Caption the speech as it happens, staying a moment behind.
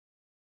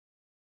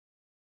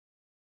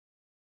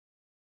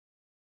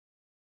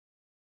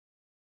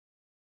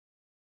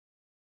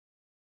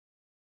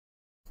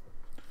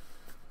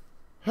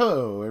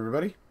Hello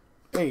everybody.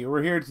 Hey,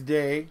 we're here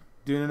today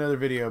doing another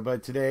video,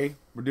 but today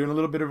we're doing a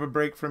little bit of a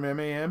break from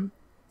MAM.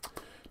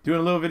 Doing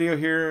a little video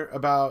here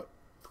about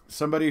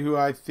somebody who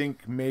I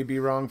think may be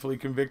wrongfully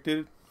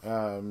convicted.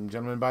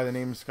 Gentleman by the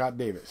name of Scott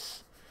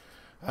Davis.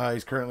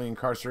 He's currently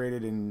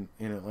incarcerated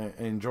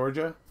in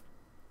Georgia.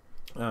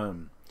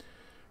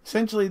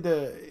 Essentially,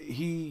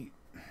 there's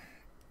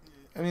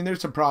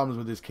some problems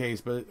with this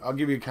case, but I'll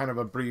give you kind of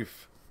a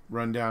brief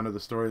rundown of the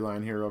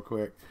storyline here real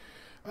quick.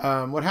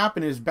 What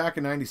happened is back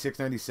in 96,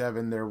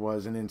 97, there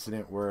was an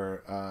incident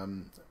where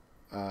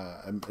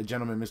a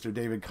gentleman, Mr.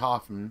 David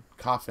Coffin,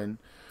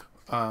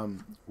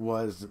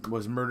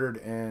 was murdered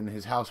and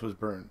his house was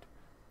burned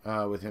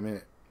with him in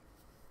it.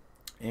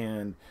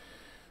 And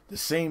the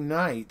same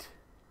night,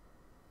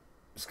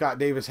 Scott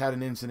Davis had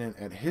an incident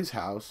at his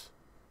house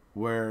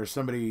where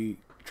somebody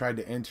tried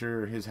to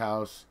enter his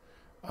house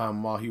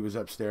while he was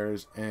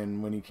upstairs,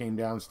 and when he came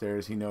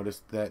downstairs, he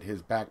noticed that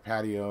his back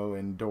patio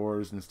and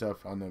doors and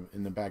stuff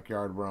in the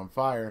backyard were on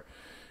fire,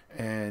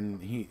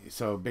 and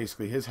so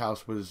basically his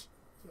house was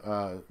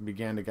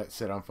began to get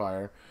set on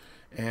fire,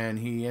 and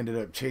he ended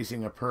up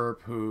chasing a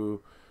perp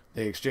who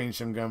they exchanged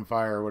some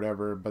gunfire or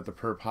whatever, but the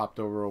perp hopped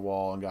over a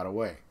wall and got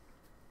away.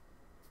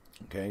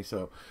 Okay,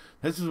 so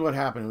this is what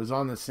happened. It was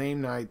on the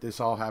same night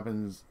this all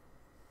happens,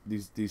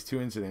 these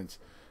two incidents.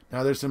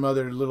 Now, there's some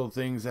other little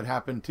things that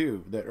happened,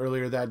 too. That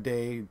earlier that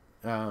day,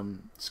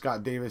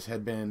 Scott Davis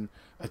had been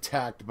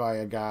attacked by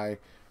a guy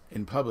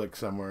in public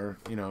somewhere,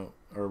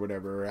 or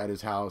whatever, or at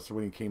his house, or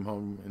when he came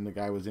home and the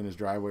guy was in his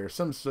driveway, or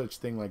some such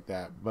thing like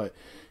that. But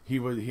he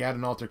had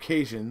an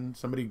altercation.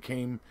 Somebody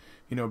came,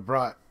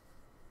 brought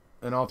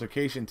an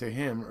altercation to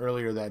him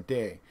earlier that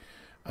day.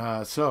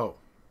 And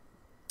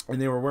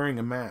they were wearing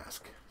a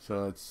mask.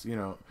 So it's,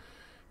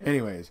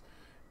 anyways.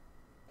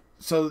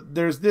 So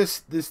there's this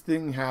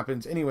thing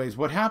happens. Anyways,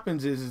 what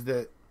happens is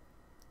that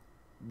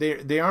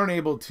they aren't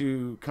able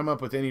to come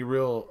up with any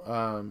real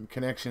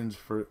connections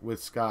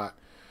with Scott.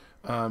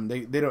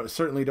 They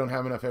certainly don't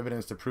have enough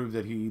evidence to prove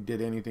that he did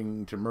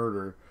anything to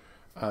murder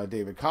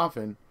David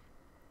Coffin,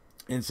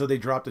 and so they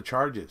dropped the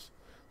charges.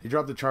 They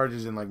dropped the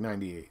charges in like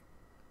 '98.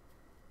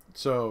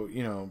 So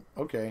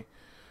okay.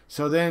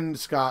 So then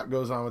Scott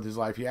goes on with his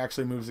life. He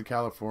actually moves to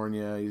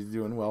California. He's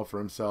doing well for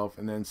himself.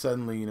 And then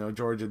suddenly,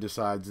 Georgia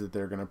decides that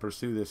they're going to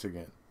pursue this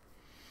again.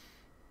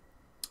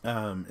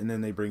 And then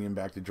they bring him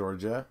back to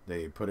Georgia.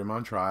 They put him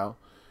on trial.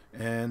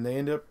 And they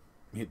end up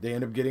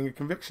getting a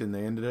conviction.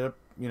 They ended up,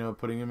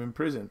 putting him in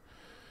prison.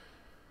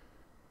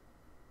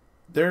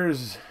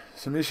 There's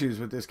some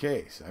issues with this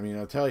case. I mean,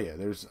 I'll tell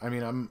you.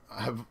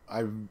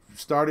 I've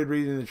started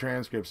reading the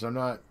transcripts.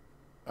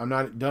 I'm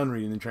not done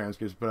reading the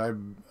transcripts, but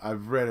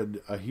I've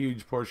read a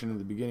huge portion of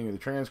the beginning of the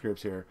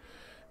transcripts here,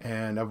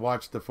 and I've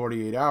watched the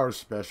 48 Hours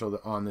special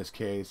on this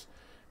case,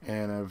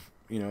 and I've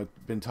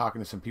been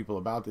talking to some people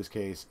about this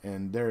case,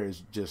 and there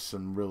is just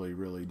some really,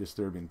 really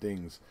disturbing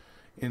things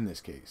in this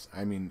case.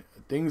 I mean,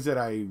 things that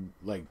I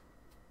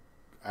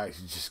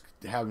just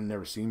haven't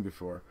never seen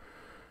before,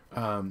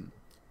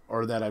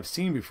 or that I've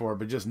seen before,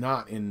 but just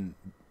not in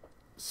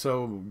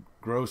so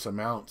gross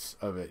amounts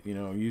of it.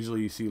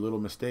 Usually you see little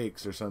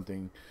mistakes or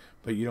something,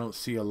 but you don't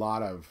see a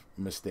lot of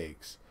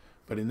mistakes.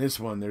 But in this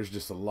one, there's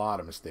just a lot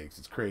of mistakes.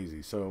 It's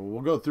crazy. So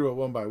we'll go through it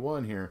one by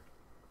one here.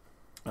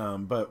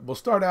 But we'll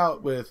start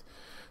out with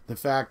the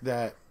fact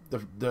that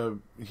the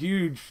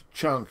huge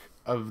chunk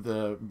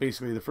of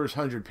basically the first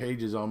 100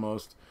 pages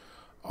almost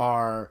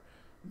are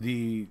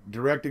the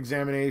direct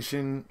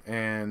examination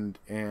and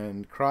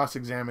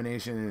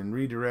cross-examination and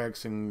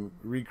redirects and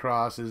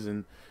recrosses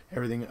and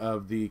everything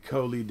of the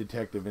co-lead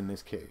detective in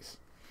this case.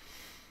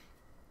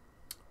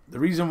 The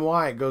reason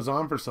why it goes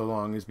on for so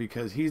long is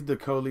because he's the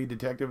co-lead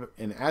detective,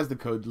 and as the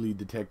co-lead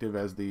detective,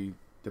 as the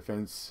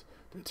defense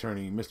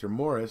attorney, Mr.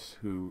 Morris,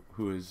 who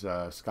is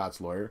Scott's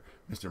lawyer,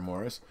 Mr.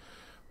 Morris,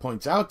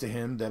 points out to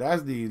him that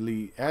as a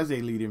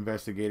lead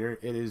investigator,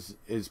 it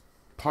is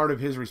part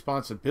of his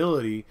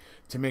responsibility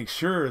to make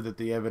sure that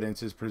the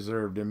evidence is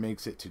preserved and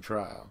makes it to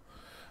trial,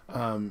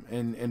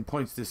 and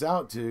points this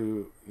out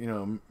to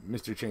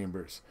Mr.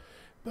 Chambers,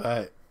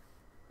 but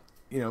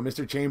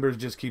Mr. Chambers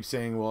just keeps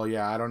saying, well,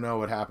 yeah, I don't know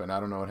what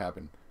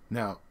happened.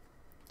 Now,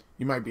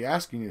 you might be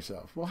asking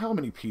yourself, well, how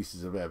many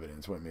pieces of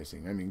evidence went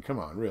missing? I mean, come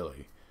on,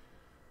 really?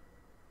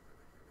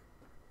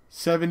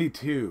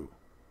 72.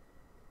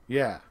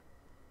 Yeah,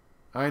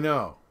 I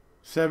know.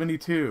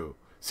 72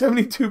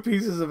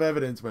 pieces of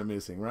evidence went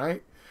missing,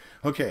 right?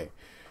 Okay.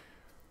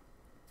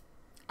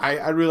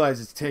 I realize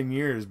it's 10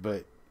 years,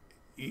 but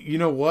you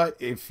know what?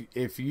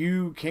 If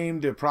you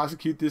came to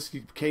prosecute this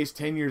case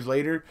 10 years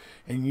later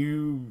and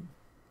you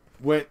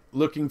went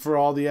looking for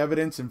all the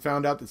evidence and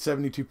found out that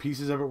 72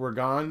 pieces of it were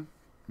gone,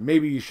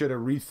 maybe you should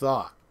have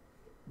rethought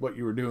what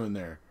you were doing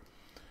there.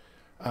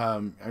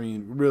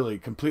 Really,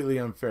 completely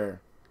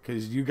unfair.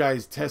 Because you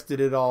guys tested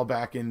it all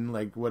back in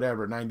like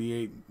whatever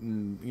 98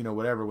 and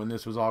whatever, when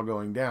this was all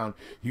going down.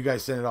 You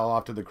guys sent it all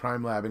off to the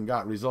crime lab and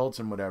got results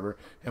and whatever,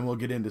 and we'll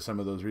get into some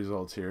of those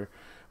results here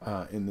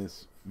in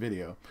this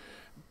video.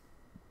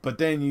 But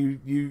then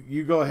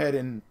you go ahead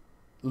and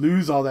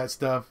lose all that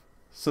stuff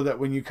so that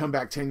when you come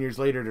back 10 years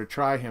later to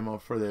try him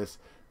for this,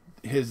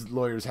 his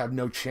lawyers have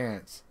no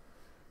chance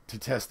to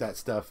test that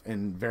stuff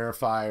and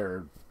verify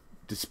or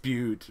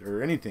dispute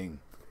or anything.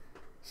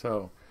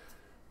 So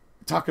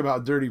talk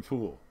about dirty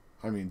pool.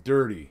 I mean,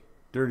 dirty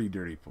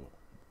pool.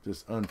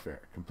 Just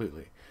unfair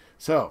completely.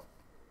 So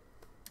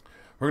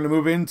we're going to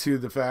move into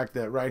the fact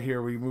that right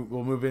here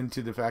we'll move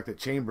into the fact that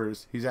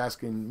Chambers, he's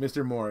asking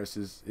Mr. Morris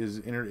is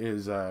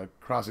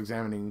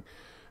cross-examining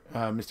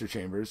Mr.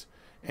 Chambers,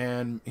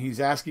 and he's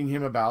asking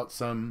him about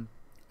some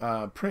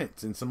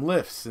prints and some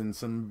lifts and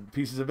some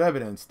pieces of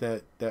evidence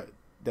that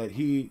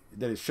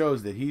it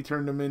shows that he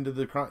turned him into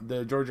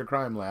the Georgia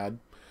crime lab,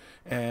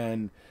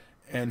 and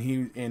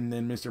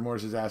then Mr.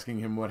 Morris is asking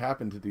him what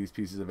happened to these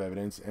pieces of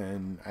evidence,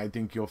 and I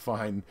think you'll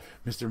find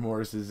Mr.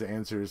 Morris's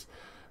answers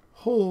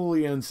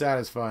wholly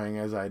unsatisfying,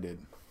 as I did.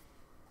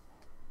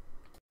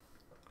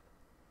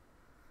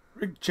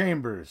 Rick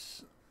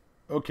Chambers.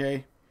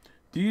 Okay.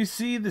 Do you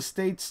see the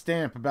state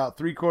stamp about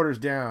 3/4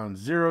 down,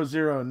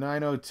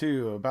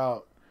 00902,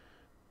 about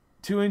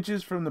 2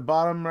 inches from the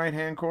bottom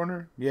right-hand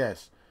corner?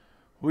 Yes.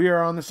 We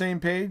are on the same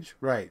page?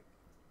 Right.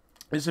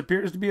 This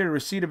appears to be a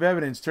receipt of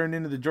evidence turned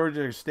into the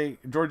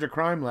Georgia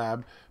Crime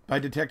Lab by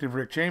Detective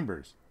Rick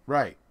Chambers.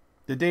 Right.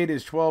 The date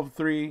is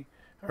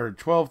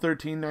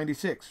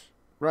 12/13/96.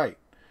 Right.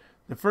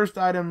 The first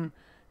item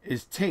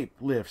is tape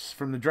lifts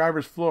from the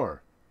driver's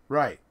floor.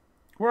 Right.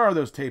 Where are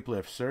those tape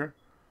lifts, sir?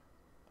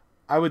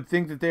 I would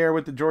think that they are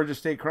with the Georgia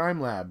State Crime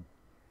Lab.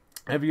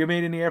 Have you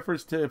made any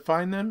efforts to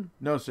find them?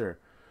 No, sir.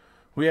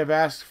 We have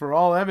asked for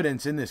all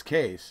evidence in this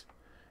case,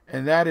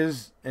 and that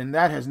has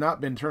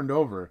not been turned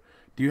over.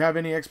 Do you have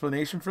any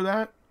explanation for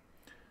that?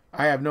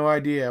 I have no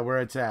idea where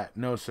it's at.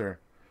 No, sir.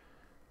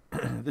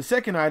 The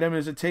second item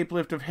is a tape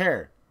lift of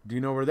hair. Do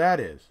you know where that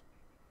is?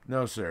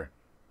 No, sir.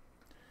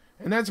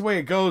 And that's the way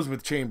it goes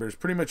with Chambers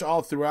pretty much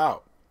all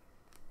throughout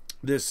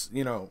this,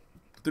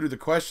 through the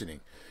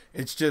questioning.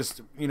 It's just,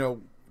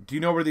 do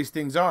you know where these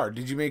things are?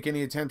 Did you make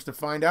any attempts to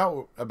find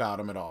out about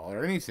them at all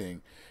or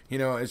anything?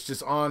 It's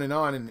just on,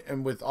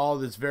 and with all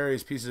this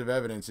various pieces of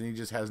evidence, and he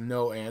just has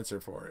no answer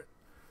for it.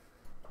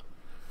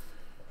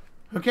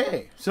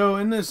 Okay, so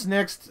in this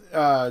next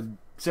set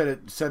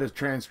of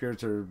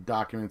transcripts or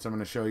documents I'm going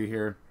to show you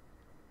here,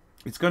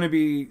 it's going to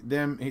be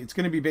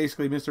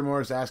basically Mr.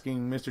 Morris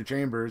asking Mr.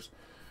 Chambers,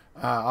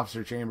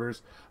 Officer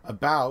Chambers,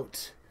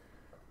 about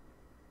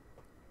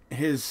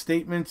his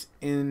statements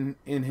in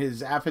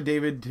his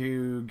affidavit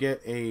to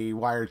get a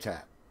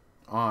wiretap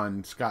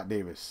on Scott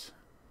Davis,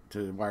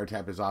 to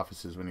wiretap his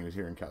offices when he was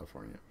here in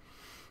California.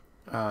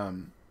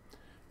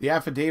 The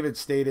affidavit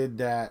stated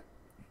that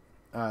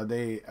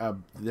their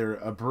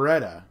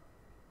Beretta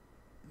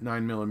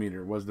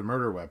 9mm was the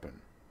murder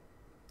weapon,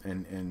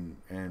 and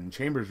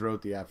Chambers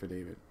wrote the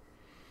affidavit.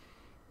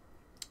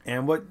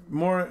 And what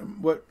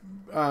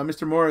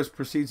Mr. Morris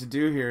proceeds to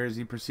do here is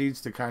he proceeds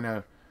to kind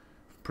of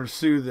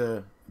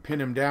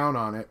pin him down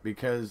on it,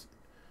 because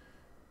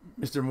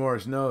Mr.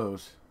 Morris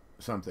knows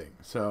something,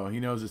 so he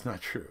knows it's not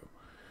true.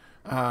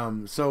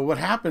 So what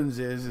happens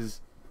is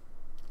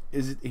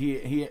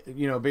he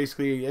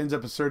basically ends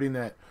up asserting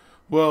that,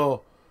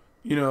 well,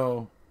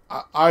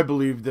 I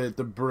believe that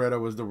the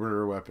Beretta was the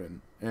murder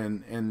weapon,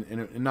 and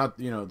not,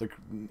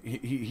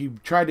 he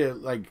tried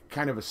to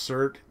kind of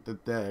assert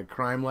that the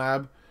crime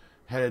lab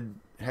had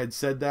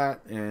said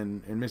that,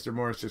 and Mr.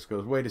 Morris just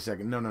goes, wait a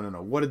second, no,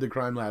 what did the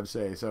crime lab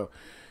say? So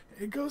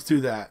it goes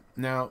through that.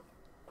 Now,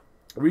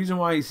 the reason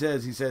why he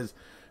says,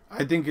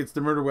 I think it's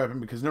the murder weapon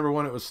because, number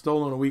one, it was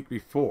stolen a week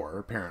before,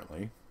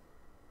 apparently.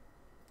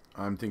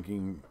 I'm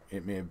thinking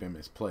it may have been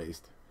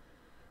misplaced.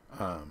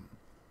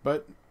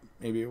 But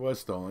maybe it was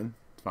stolen.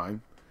 It's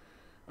fine.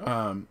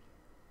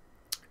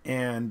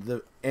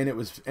 And it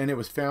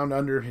was found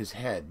under his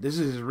head. This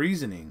is his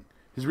reasoning.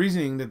 His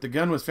reasoning that the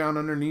gun was found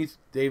underneath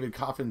David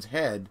Coffin's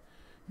head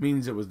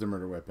means it was the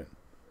murder weapon.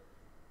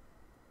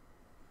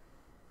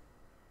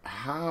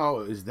 How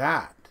is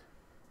that?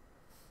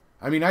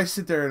 I mean, I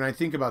sit there and I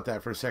think about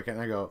that for a second,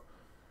 and I go,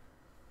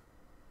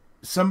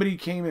 somebody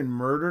came and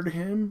murdered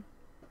him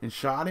and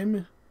shot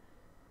him,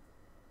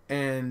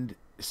 and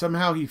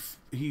somehow he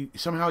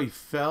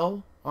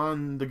fell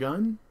on the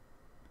gun?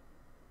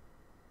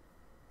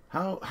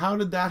 How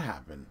did that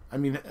happen? I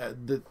mean,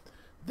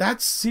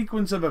 that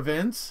sequence of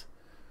events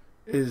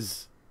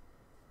is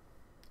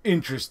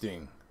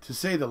interesting, to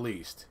say the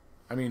least.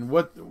 I mean,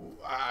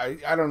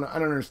 I don't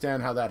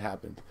understand how that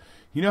happened.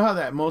 You know how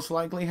that most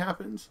likely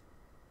happens?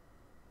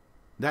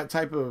 That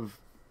type of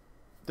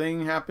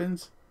thing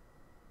happens?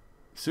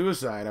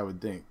 Suicide, I would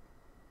think.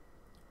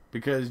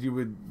 Because you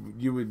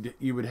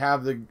would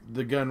have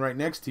the gun right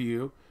next to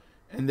you,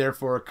 and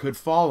therefore it could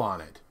fall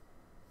on it.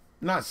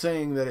 Not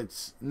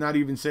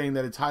even saying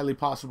that it's highly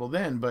possible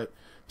then, but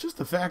just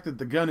the fact that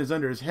the gun is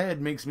under his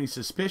head makes me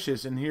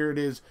suspicious, and here it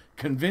is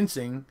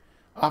convincing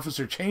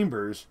Officer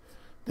Chambers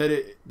that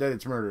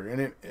it's murder,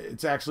 and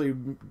it actually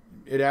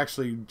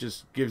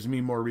just gives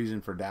me more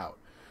reason for doubt.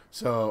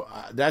 So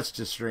that's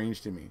just strange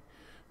to me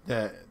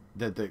that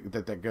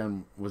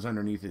gun was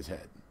underneath his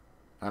head.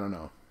 I don't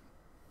know.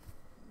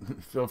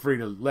 Feel free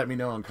to let me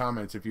know in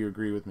comments if you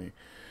agree with me.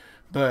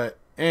 But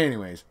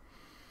anyways,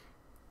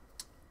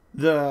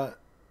 it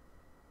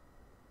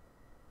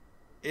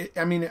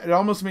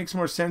almost makes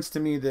more sense to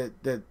me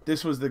that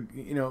this was the,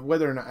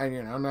 whether or not,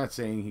 I'm not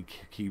saying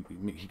he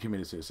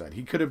committed suicide.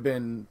 He could have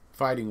been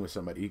fighting with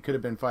somebody. He could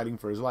have been fighting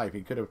for his life.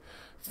 He could have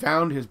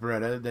found his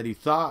Beretta that he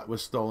thought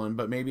was stolen,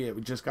 but maybe it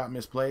just got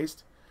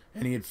misplaced,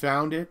 and he had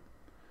found it,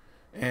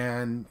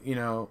 and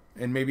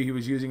and maybe he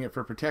was using it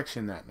for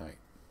protection that night.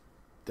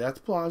 That's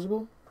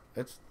plausible.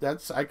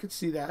 That's I could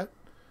see that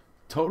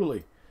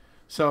totally.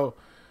 So,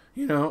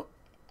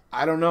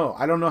 I don't know.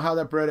 I don't know how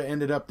that Beretta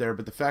ended up there,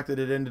 but the fact that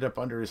it ended up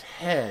under his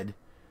head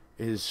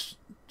is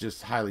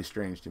just highly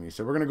strange to me.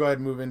 So we're going to go ahead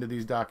and move into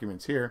these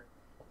documents here,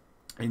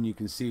 and you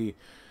can see,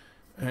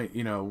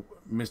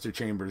 Mr.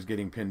 Chambers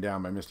getting pinned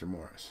down by Mr.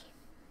 Morris.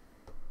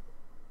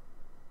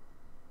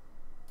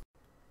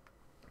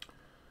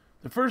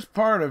 The first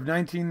part of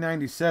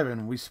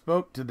 1997, we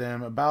spoke to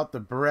them about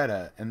the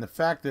Beretta and the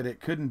fact that it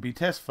couldn't be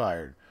test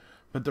fired,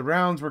 but the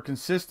rounds were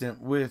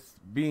consistent with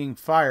being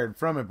fired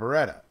from a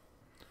Beretta.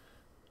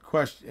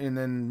 Question, and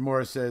then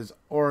Morris says,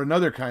 or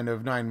another kind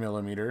of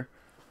 9mm.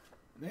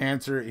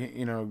 Answer,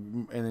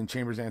 and then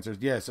Chambers answers,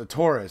 yes, a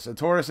Taurus. A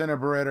Taurus and a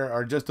Beretta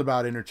are just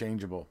about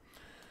interchangeable.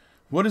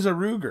 What is a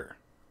Ruger?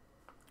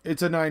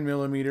 It's a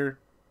 9mm,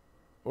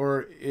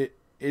 or it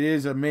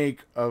is a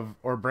make of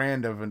or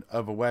brand of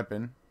a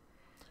weapon.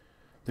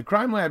 The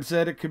crime lab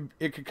said it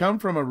could come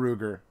from a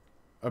Ruger,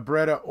 a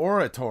Beretta,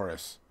 or a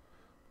Taurus.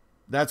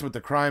 That's what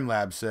the crime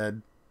lab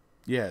said.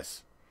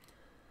 Yes.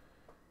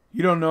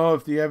 You don't know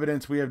if the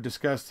evidence we have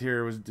discussed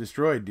here was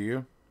destroyed, do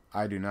you?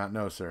 I do not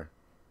know, sir.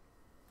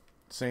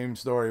 Same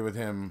story with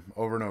him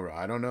over and over.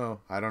 I don't know.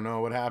 I don't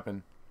know what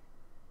happened.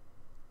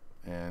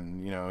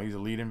 And, he's a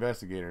lead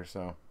investigator,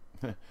 so.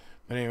 But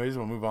anyways,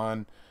 we'll move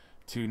on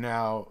to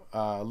now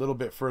a little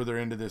bit further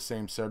into this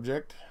same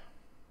subject.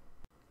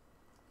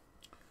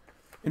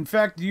 In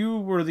fact, you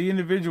were the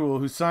individual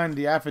who signed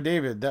the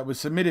affidavit that was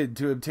submitted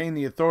to obtain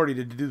the authority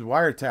to do the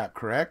wiretap,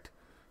 correct?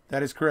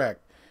 That is correct.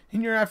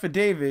 In your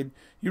affidavit,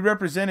 you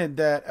represented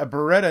that a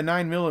Beretta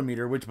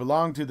 9mm, which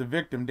belonged to the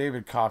victim,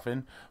 David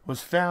Coffin,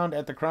 was found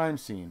at the crime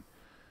scene.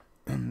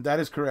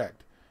 That is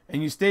correct.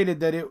 And you stated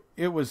that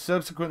it was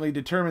subsequently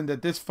determined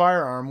that this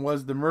firearm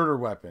was the murder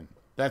weapon.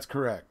 That's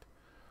correct.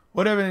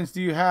 What evidence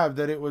do you have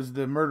that it was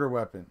the murder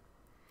weapon?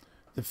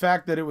 The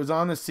fact that it was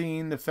on the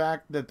scene, the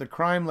fact that the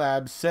crime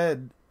lab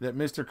said that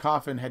Mr.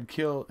 Coffin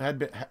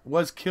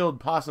was killed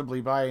possibly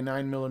by a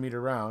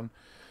 9mm round.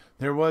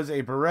 There was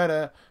a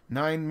Beretta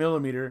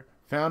 9mm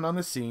found on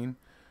the scene,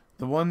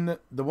 the one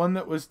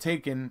that was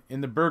taken in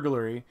the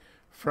burglary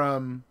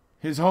from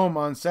his home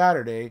on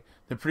Saturday,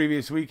 the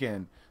previous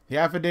weekend. The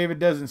affidavit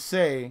doesn't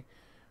say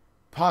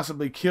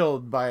possibly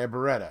killed by a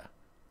Beretta.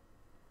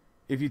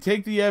 If you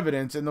take the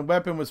evidence and the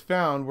weapon was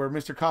found where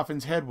Mr.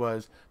 Coffin's head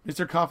was,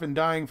 Mr. Coffin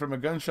dying from a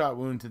gunshot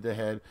wound to the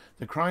head,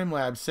 the crime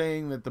lab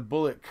saying that the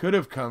bullet could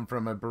have come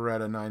from a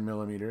Beretta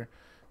 9mm,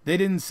 they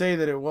didn't say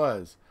that it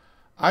was.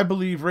 I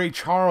believe Ray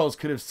Charles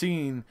could have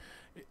seen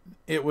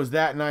it was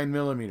that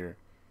 9mm.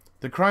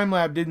 The crime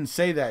lab didn't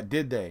say that,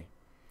 did they?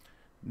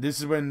 This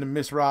is when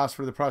Miss Ross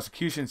for the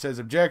prosecution says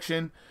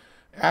objection,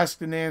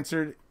 asked and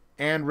answered,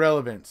 and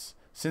relevance,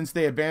 since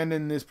they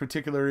abandoned this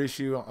particular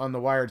issue on the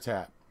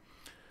wiretap.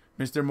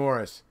 Mr.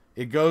 Morris,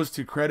 it goes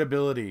to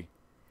credibility.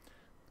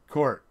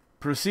 Court,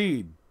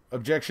 proceed.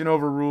 Objection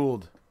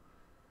overruled.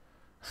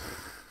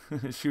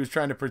 She was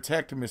trying to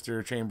protect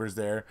Mr. Chambers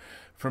there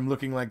from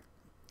looking like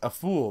a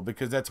fool,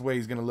 because that's the way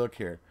he's going to look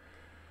here.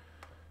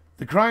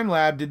 The crime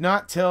lab did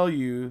not tell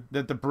you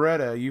that the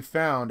Beretta you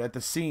found at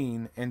the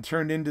scene and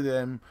turned into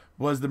them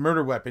was the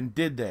murder weapon,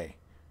 did they?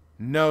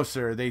 No,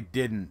 sir, they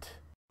didn't.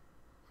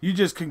 You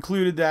just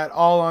concluded that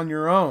all on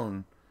your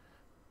own,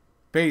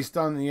 based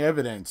on the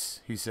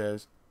evidence, he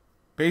says.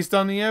 Based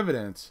on the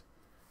evidence?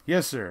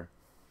 Yes, sir.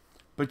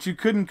 But you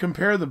couldn't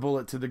compare the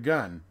bullet to the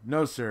gun.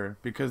 No, sir,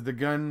 because the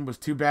gun was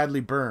too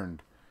badly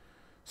burned.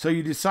 So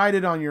you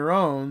decided on your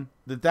own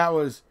that that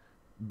was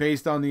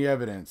based on the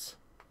evidence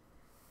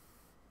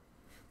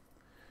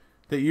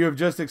that you have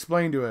just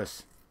explained to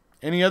us.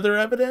 Any other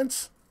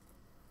evidence?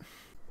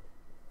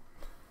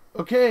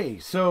 Okay,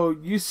 so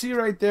you see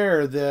right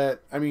there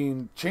that,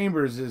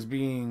 Chambers is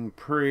being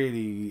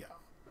pretty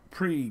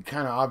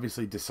kind of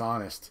obviously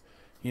dishonest.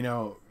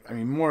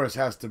 Morris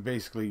has to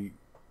basically,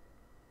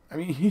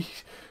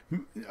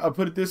 I'll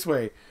put it this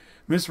way.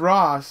 Miss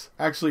Ross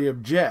actually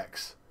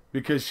objects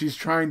because she's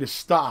trying to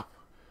stop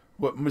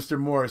what Mr.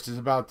 Morris is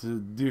about to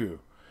do,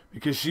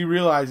 because she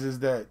realizes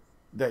that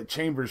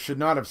Chambers should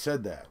not have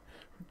said that.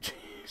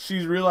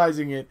 She's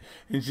realizing it,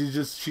 and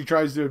she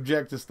tries to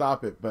object to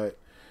stop it, but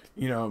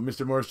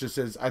Mr. Morris just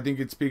says, I think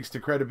it speaks to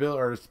credibility,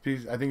 or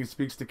I think it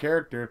speaks to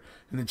character,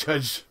 and the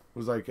judge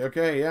was like,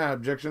 okay, yeah,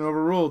 objection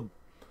overruled.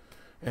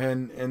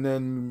 And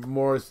then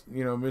Morris,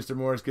 Mr.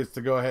 Morris gets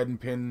to go ahead and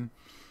pin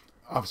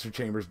Officer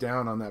Chambers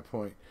down on that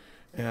point,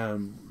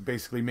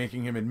 basically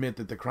making him admit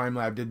that the crime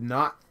lab did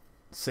not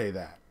say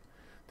that.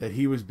 that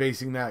he was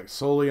basing that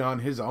solely on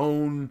his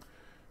own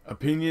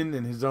opinion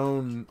and his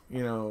own,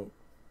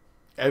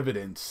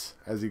 evidence,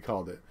 as he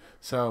called it.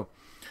 So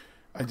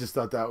I just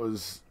thought that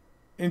was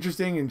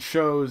interesting and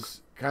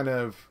shows kind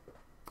of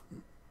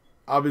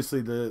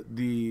obviously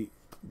the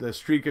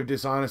streak of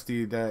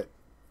dishonesty that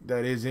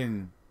is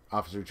in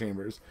Officer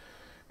Chambers.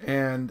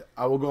 And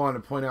I will go on to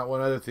point out one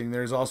other thing.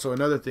 There's also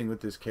another thing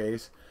with this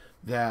case,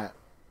 that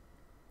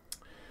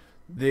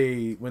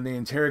when they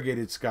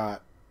interrogated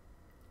Scott,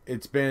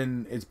 it's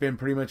been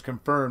pretty much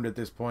confirmed at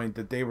this point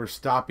that they were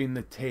stopping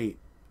the tape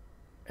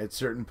at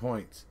certain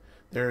points.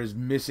 There is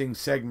missing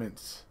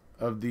segments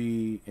of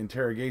the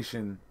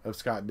interrogation of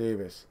Scott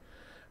Davis.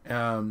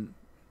 I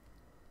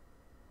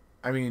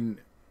mean,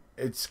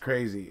 it's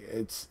crazy.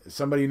 It's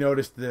somebody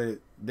noticed that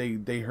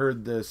they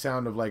heard the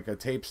sound of like a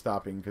tape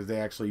stopping, because they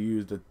actually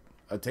used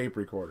a tape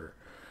recorder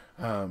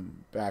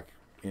back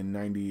in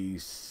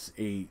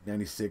 98,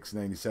 96,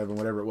 97,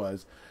 whatever it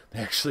was. They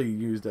actually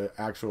used an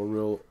actual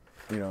real,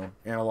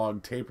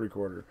 analog tape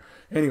recorder.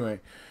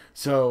 Anyway,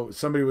 so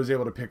somebody was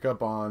able to pick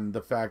up on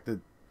the fact that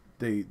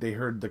they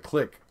heard the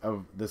click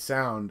of the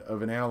sound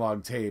of an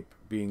analog tape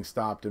being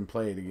stopped and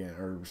played again,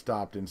 or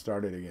stopped and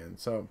started again.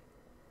 So,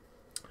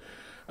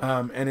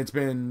 and it's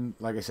been,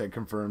 like I said,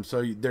 confirmed.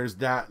 So there's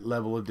that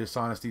level of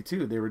dishonesty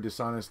too. They were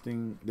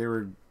dishonesting. They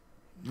were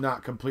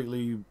not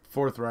completely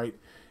forthright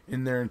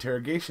in their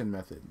interrogation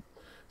method.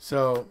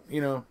 So,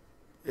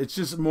 it's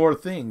just more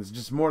things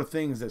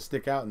that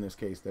stick out in this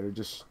case that are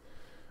just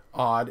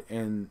odd,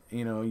 and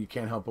you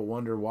can't help but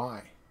wonder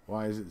why.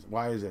 Why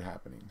is it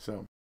happening?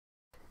 So,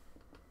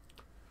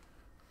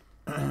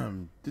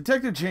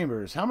 Detective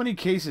Chambers, how many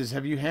cases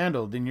have you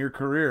handled in your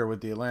career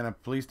with the Atlanta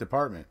Police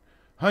Department?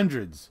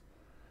 Hundreds.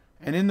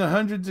 And in the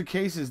hundreds of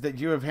cases that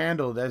you have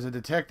handled as a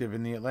detective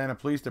in the Atlanta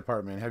Police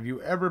Department, have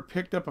you ever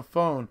picked up a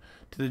phone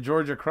to the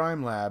Georgia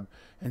Crime Lab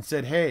and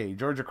said, "Hey,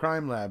 Georgia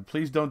Crime Lab,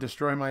 please don't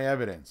destroy my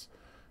evidence"?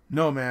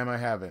 No, ma'am, I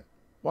haven't.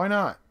 Why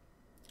not?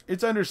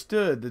 It's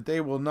understood that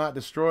they will not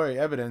destroy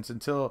evidence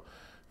until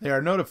they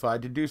are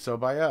notified to do so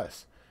by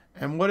us.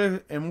 And what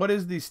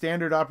is the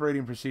standard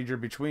operating procedure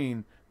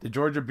between the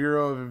Georgia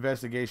Bureau of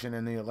Investigation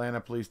and the Atlanta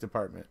Police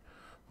Department?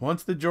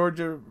 Once the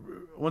Georgia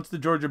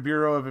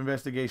Bureau of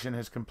Investigation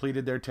has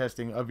completed their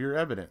testing of your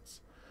evidence,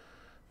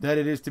 that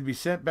it is to be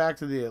sent back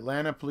to the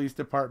Atlanta Police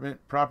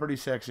Department property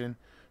section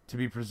to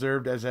be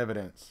preserved as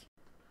evidence.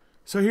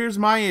 So here's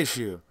my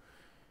issue.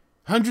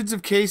 Hundreds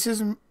of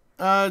cases,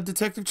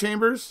 Detective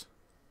Chambers?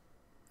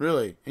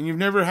 Really? And you've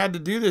never had to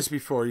do this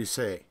before, you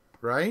say,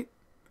 right?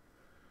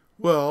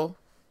 Well,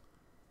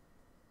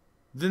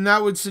 then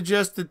that would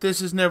suggest that this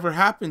has never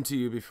happened to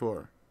you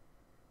before.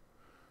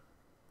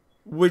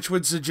 Which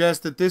would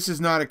suggest that this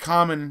is not a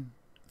common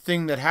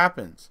thing that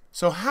happens.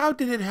 So how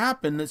did it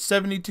happen that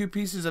 72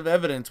 pieces of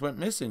evidence went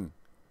missing?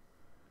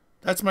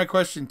 That's my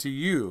question to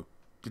you,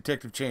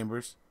 Detective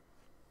Chambers.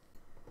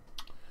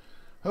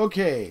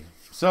 Okay,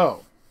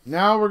 so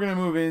now we're going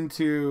to move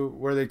into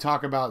where they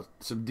talk about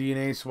some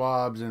DNA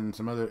swabs and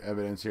some other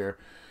evidence here.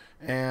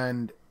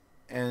 And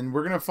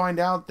we're going to find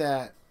out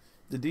that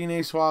the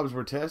DNA swabs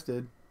were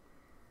tested.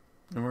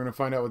 And we're going to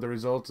find out what the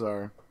results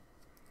are.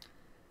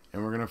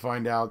 And we're going to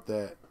find out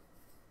that,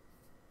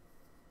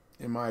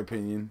 in my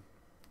opinion,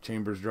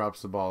 Chambers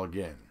drops the ball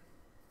again.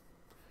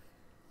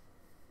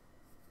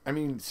 I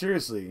mean,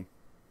 seriously,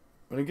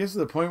 when it gets to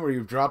the point where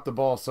you've dropped the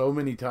ball so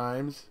many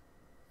times,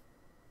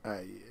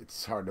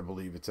 it's hard to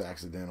believe it's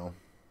accidental.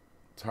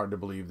 It's hard to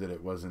believe that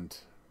it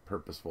wasn't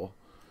purposeful.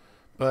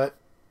 But,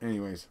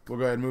 anyways, we'll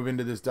go ahead and move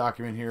into this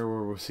document here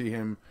where we'll see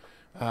him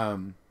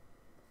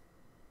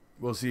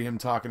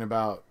talking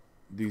about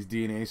these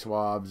DNA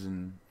swabs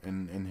and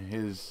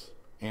his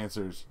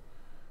answers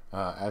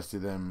as to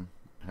them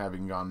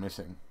having gone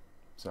missing.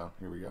 So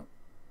here we go.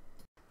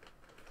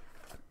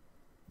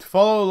 To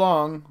follow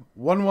along,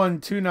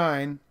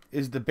 1129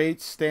 is the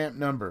Bates stamp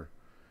number.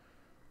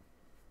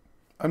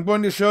 I'm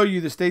going to show you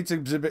the State's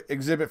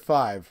Exhibit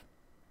 5,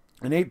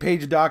 an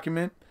 8-page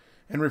document,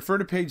 and refer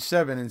to page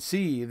 7 and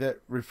see if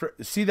that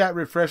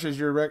refreshes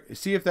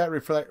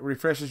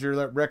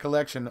your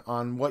recollection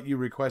on what you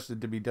requested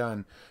to be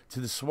done to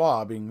the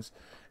swabbings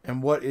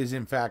and what is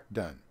in fact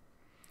done.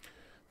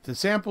 The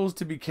samples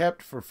to be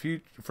kept for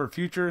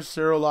future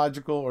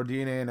serological or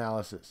DNA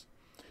analysis.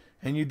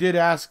 And you did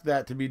ask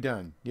that to be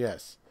done,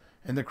 yes.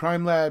 And the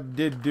crime lab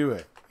did do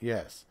it,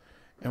 yes.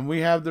 And we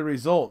have the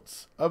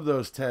results of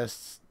those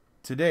tests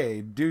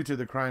today due to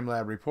the crime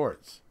lab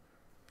reports,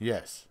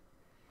 yes.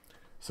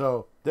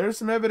 So there's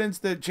some evidence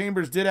that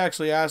Chambers did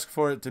actually ask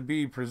for it to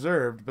be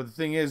preserved, but the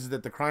thing is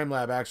that the crime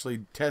lab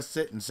actually tests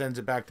it and sends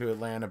it back to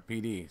Atlanta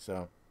PD.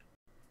 So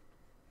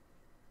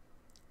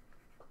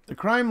the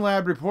crime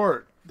lab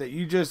report that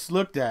you just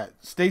looked at,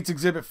 State's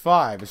Exhibit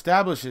 5,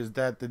 establishes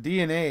that the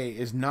DNA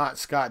is not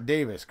Scott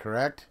Davis,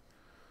 correct?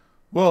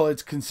 Well,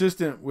 it's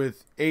consistent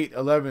with 8,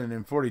 11,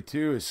 and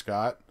 42 is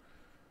Scott.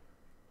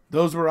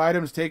 Those were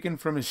items taken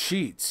from his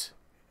sheets,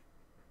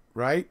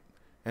 right?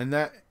 And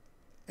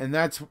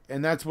that's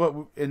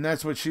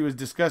what she was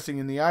discussing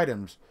in the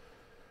items.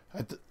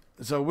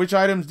 So which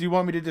items do you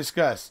want me to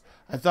discuss?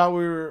 I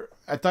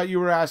thought you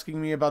were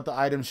asking me about the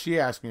items she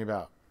asked me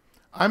about.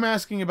 I'm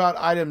asking about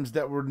items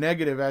that were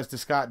negative as to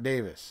Scott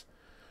Davis.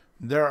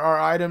 There are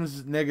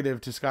items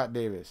negative to Scott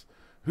Davis.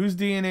 Whose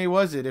DNA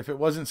was it if it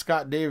wasn't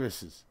Scott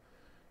Davis's?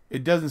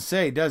 It doesn't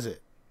say, does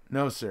it?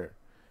 No, sir.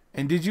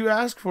 And did you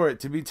ask for it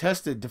to be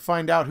tested to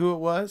find out who it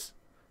was?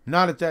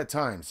 Not at that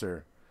time,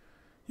 sir.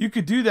 You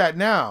could do that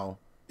now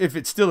if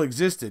it still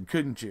existed,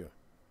 couldn't you?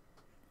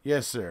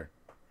 Yes, sir.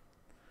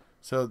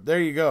 So there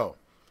you go.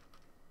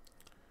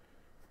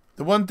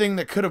 The one thing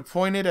that could have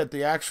pointed at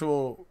the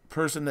actual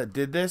person that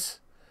did this,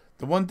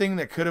 the one thing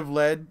that could have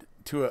led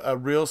to a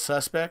real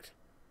suspect,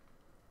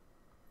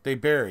 they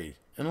buried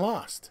and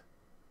lost.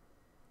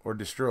 Or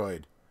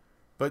destroyed.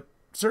 But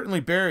certainly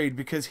buried,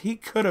 because he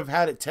could have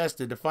had it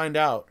tested to find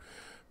out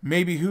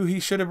maybe who he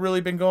should have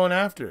really been going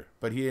after.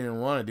 But he didn't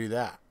want to do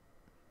that.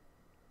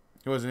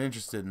 He wasn't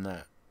interested in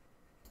that.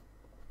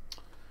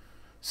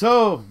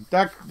 So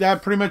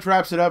that pretty much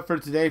wraps it up for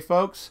today,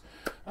 folks.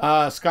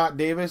 Scott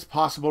Davis,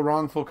 possible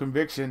wrongful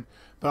conviction.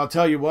 But I'll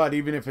tell you what,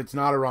 even if it's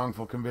not a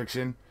wrongful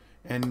conviction,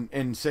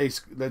 and say,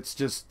 let's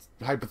just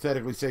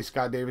hypothetically say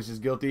Scott Davis is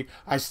guilty,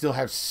 I still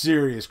have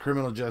serious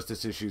criminal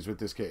justice issues with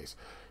this case.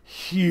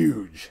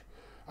 Huge.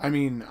 I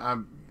mean,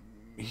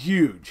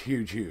 huge,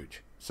 huge,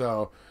 huge.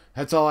 So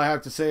that's all I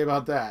have to say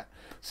about that.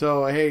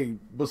 So, hey,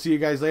 we'll see you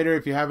guys later.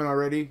 If you haven't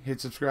already, hit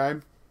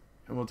subscribe,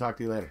 and we'll talk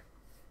to you later.